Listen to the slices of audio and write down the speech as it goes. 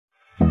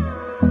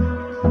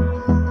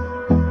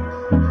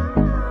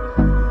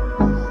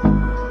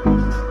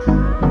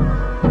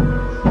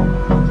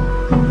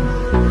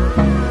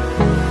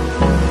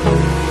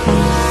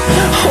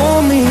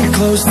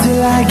close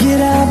till I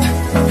get up.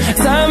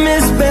 Time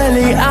is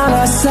barely on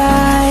our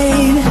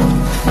side.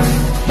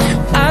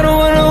 I don't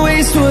wanna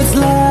waste what's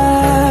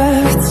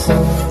left.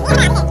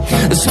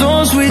 The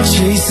storms we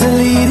chase are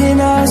leading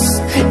us,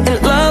 and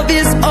love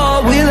is all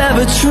we'll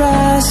ever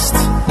trust.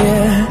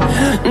 Yeah,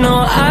 no,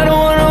 I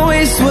don't wanna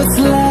waste what's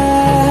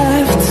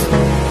left.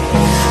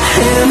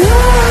 And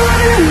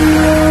on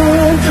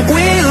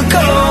we'll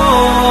go,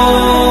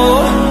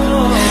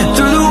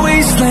 through the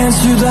wastelands,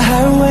 through the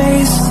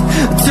highways,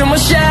 till my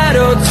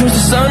shadow turns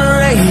to sun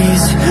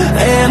rays.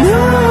 And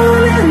on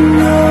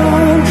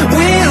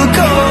we'll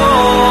go,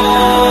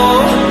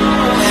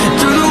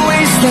 through the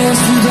wastelands,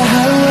 through the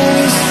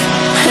highways,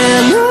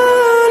 and on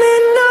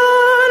we'll go.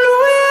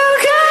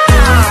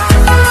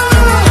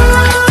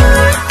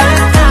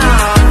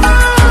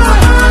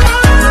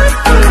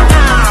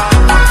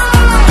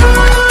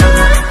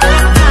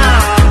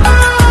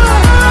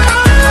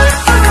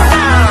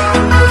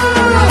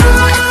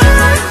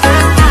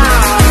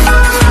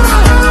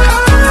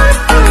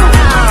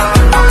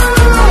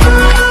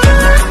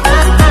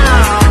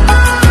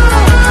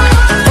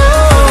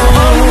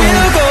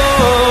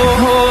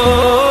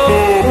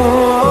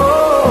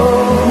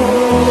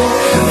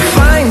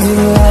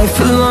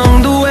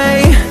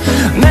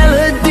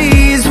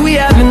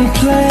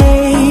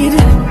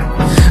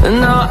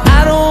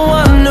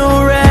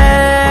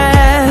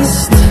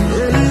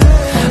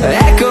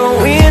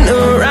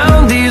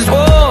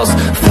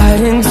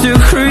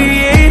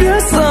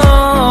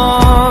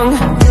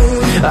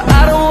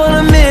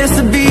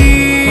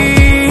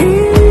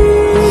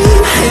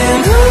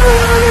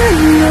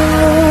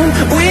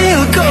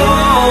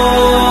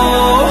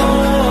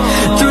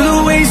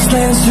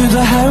 Through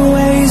the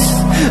highways,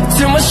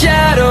 till my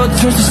shadow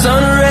turns to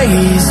sun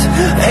rays.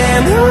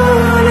 And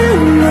on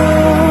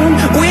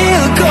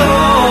we'll go,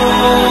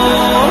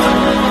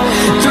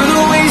 through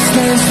the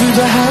wastelands, through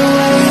the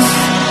highways,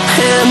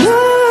 and on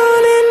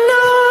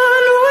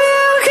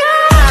we'll go.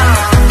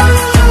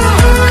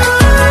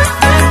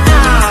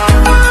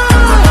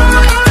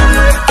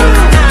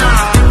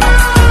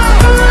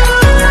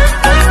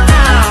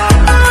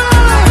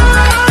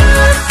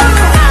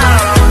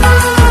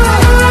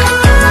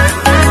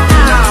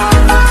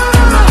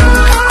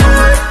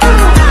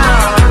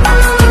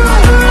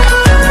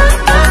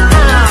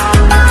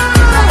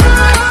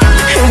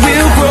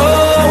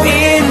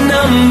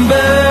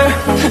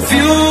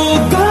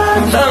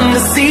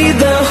 See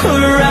the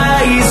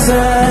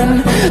horizon,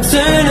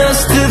 turn us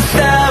to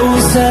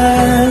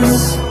thousands,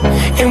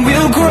 and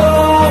we'll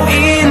grow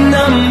in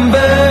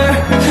number,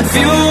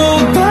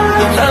 fueled by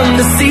them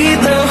to see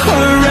the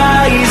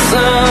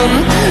horizon,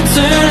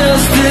 turn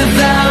us to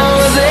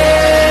thousands.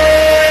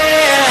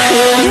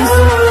 And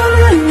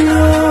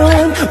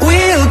on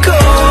we'll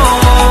go,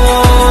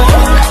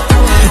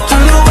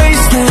 through the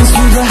wastelands,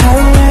 through the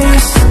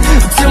highways,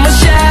 till my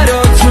shadow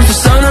turns to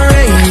sun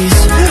rays.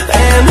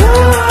 And on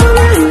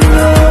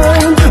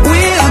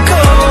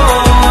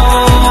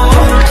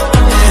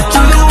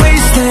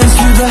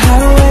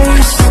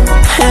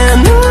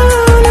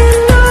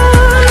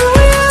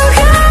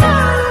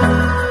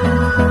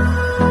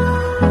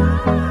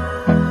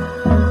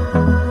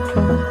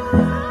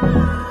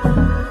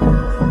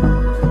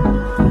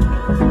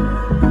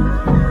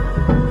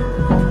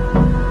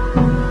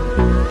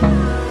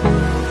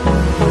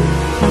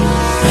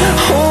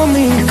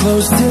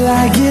close till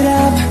I get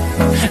up.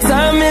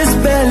 Time is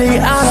barely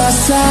on our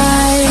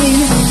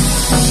side.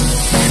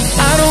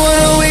 I don't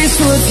wanna waste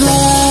what's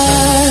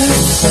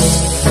left.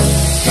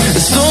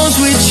 The storms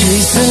we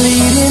chase are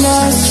leading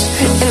us,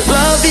 and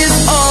love is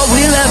all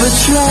we'll ever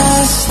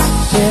trust.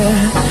 Yeah,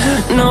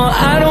 no,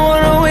 I don't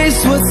wanna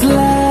waste what's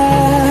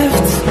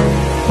left.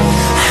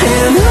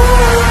 And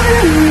on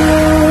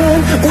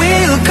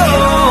we'll go,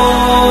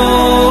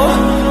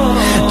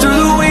 through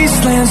the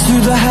wastelands,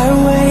 through the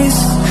highways,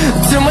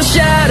 till my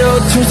shadow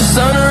turns to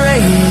sun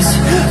rays.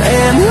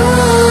 And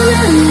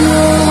on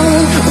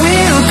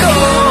we'll go,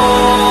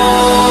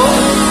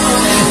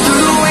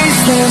 through the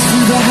wastelands,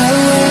 through the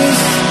highways,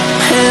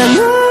 and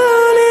on.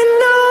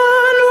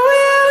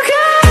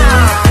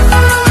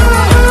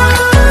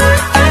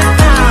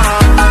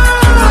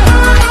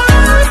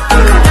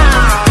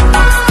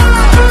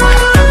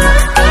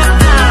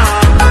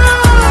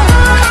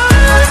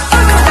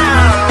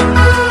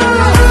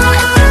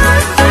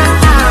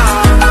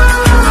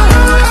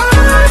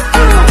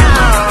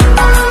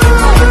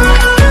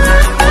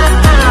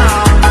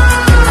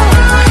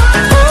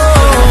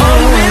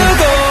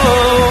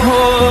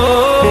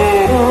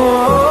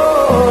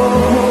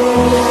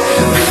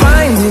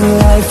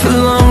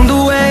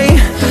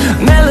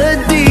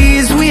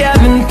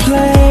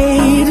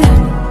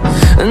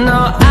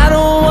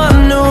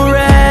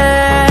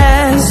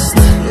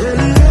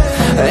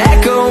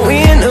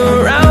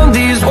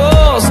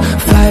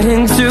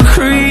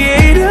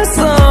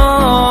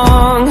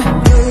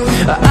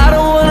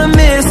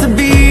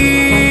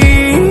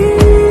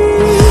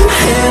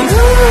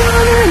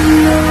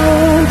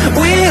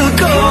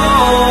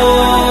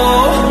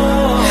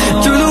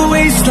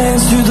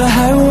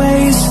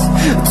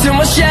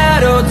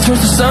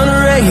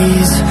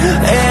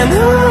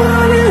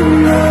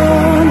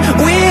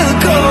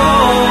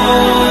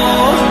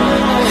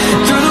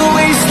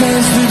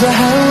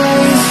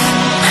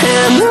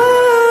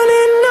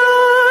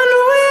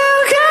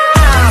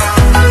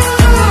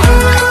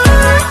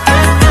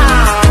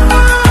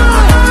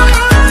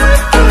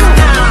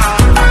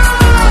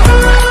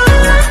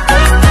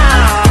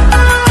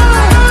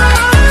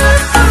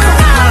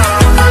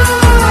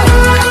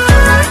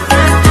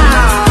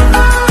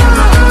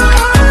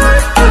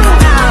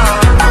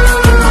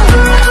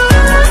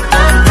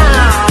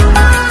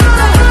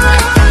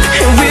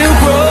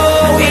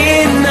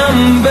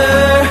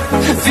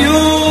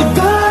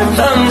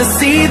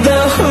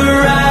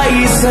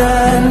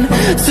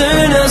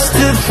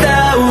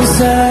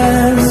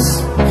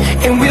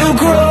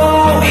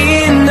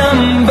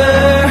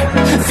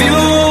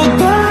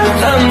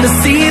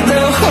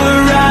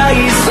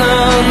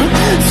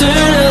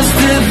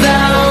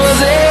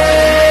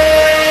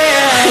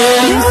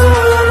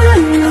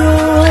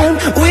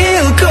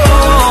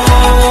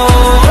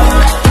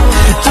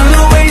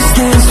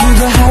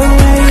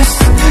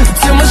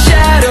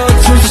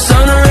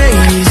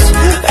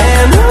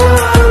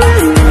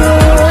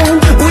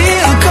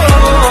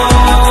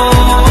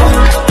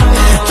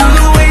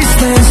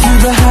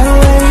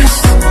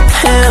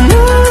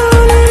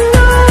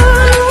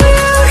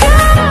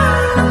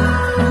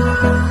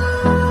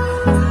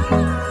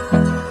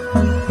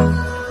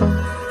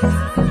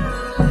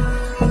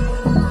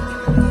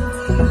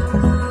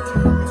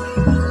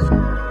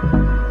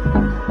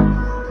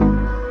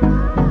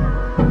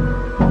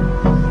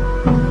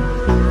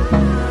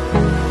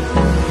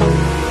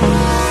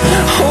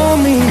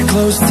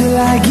 close till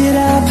I get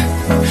up.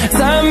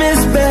 Time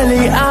is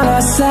barely on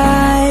our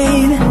side.